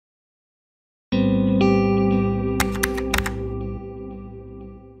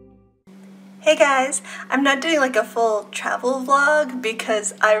Hey guys, I'm not doing like a full travel vlog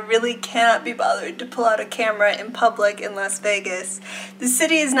because I really cannot be bothered to pull out a camera in public in Las Vegas. The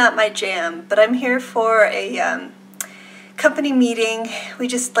city is not my jam, but I'm here for a company meeting. We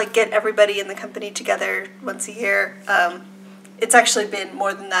just like get everybody in the company together once a year. It's actually been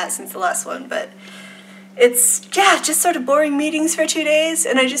more than that since the last one, but it's, yeah, just sort of boring meetings for 2 days,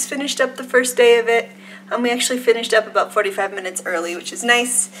 and I just finished up the first day of it. We actually finished up about 45 minutes early, which is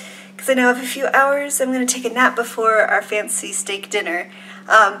nice, because I now have a few hours. I'm going to take a nap before our fancy steak dinner.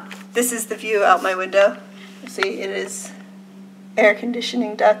 This is the view out my window. You see, it is air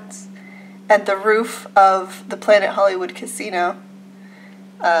conditioning ducts and the roof of the Planet Hollywood casino.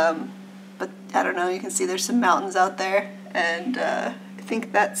 But I don't know, you can see there's some mountains out there, and I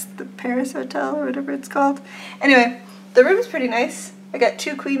think that's the Paris Hotel or whatever it's called. Anyway, the room is pretty nice. I got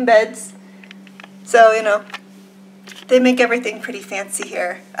 2 queen beds, so, you know, they make everything pretty fancy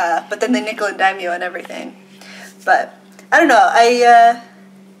here, but then they nickel and dime you on everything. But I don't know,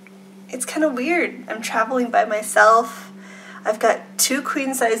 it's kind of weird. I'm traveling by myself. I've got 2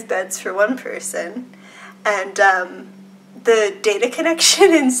 queen-size beds for 1 person, and the data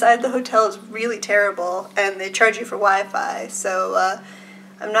connection inside the hotel is really terrible, and they charge you for Wi-Fi, so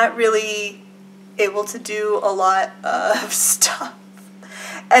I'm not really able to do a lot of stuff.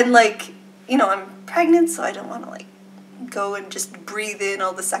 And, like, you know, I'm pregnant, so I don't want to, like, go and just breathe in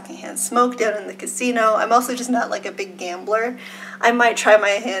all the secondhand smoke down in the casino. I'm also just not like a big gambler. I might try my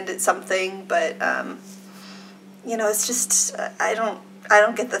hand at something, but you know, it's just I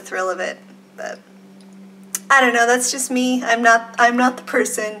don't get the thrill of it. But I don't know, that's just me. I'm not the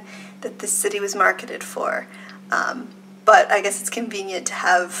person that this city was marketed for. But I guess it's convenient to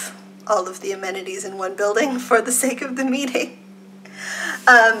have all of the amenities in one building for the sake of the meeting.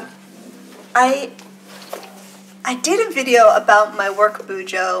 I did a video about my work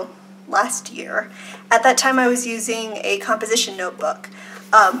bujo last year. At that time I was using a composition notebook.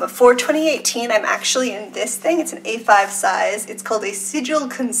 For 2018 I'm actually in this thing. It's an A5 size. It's called a Sigil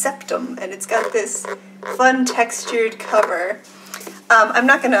Conceptum, and it's got this fun textured cover. I'm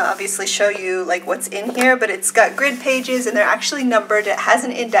not going to obviously show you like what's in here, but it's got grid pages and they're actually numbered. It has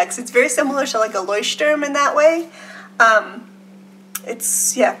an index. It's very similar to like a Leuchtturm in that way.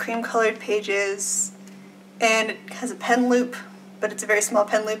 It's, yeah, cream colored pages. And it has a pen loop, but it's a very small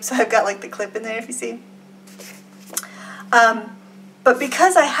pen loop, so I've got like the clip in there if you see. But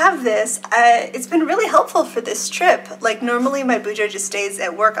because I have this, it's been really helpful for this trip. Like normally my bujo just stays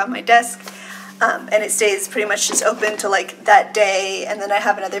at work on my desk, and it stays pretty much just open to like that day, and then I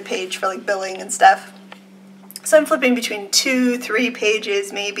have another page for like billing and stuff. So I'm flipping between 2, 3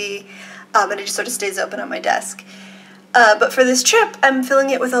 pages maybe, and it just sort of stays open on my desk. But for this trip, I'm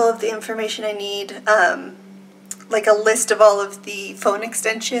filling it with all of the information I need, like a list of all of the phone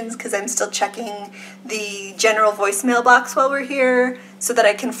extensions, because I'm still checking the general voicemail box while we're here so that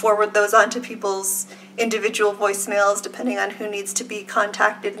I can forward those on to people's individual voicemails depending on who needs to be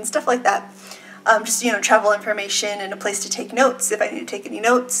contacted and stuff like that. Just, you know, travel information and a place to take notes if I need to take any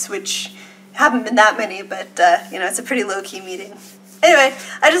notes, which haven't been that many, but, you know, it's a pretty low-key meeting. Anyway,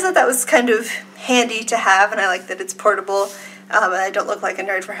 I just thought that was kind of handy to have, and I like that it's portable. And I don't look like a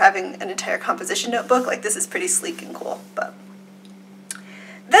nerd for having an entire composition notebook. Like, this is pretty sleek and cool, but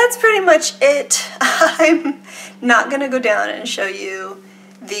that's pretty much it. I'm not going to go down and show you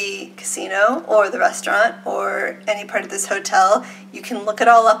the casino or the restaurant or any part of this hotel. You can look it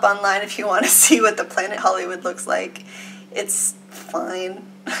all up online if you want to see what the Planet Hollywood looks like. It's fine.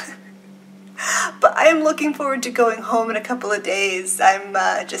 But I am looking forward to going home in a couple of days. I'm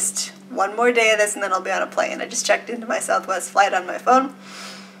just one more day of this and then I'll be on a plane. I just checked into my Southwest flight on my phone,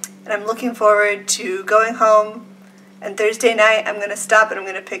 and I'm looking forward to going home, and Thursday night I'm going to stop and I'm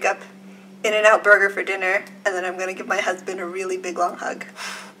going to pick up In-N-Out Burger for dinner, and then I'm going to give my husband a really big long hug.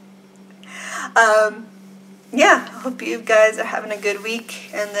 Yeah, I hope you guys are having a good week,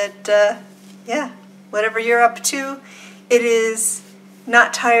 and that, yeah, whatever you're up to, it is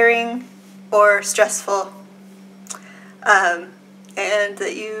not tiring or stressful, and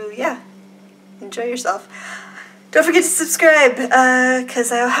that you, yeah, enjoy yourself. Don't forget to subscribe,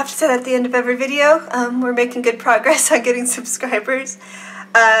 because I'll have to say that at the end of every video. We're making good progress on getting subscribers,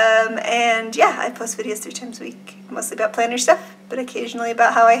 and yeah, I post videos 3 times a week, mostly about planner stuff, but occasionally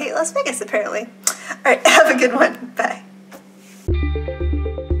about how I hate Las Vegas, apparently. Alright, have a good one. Bye.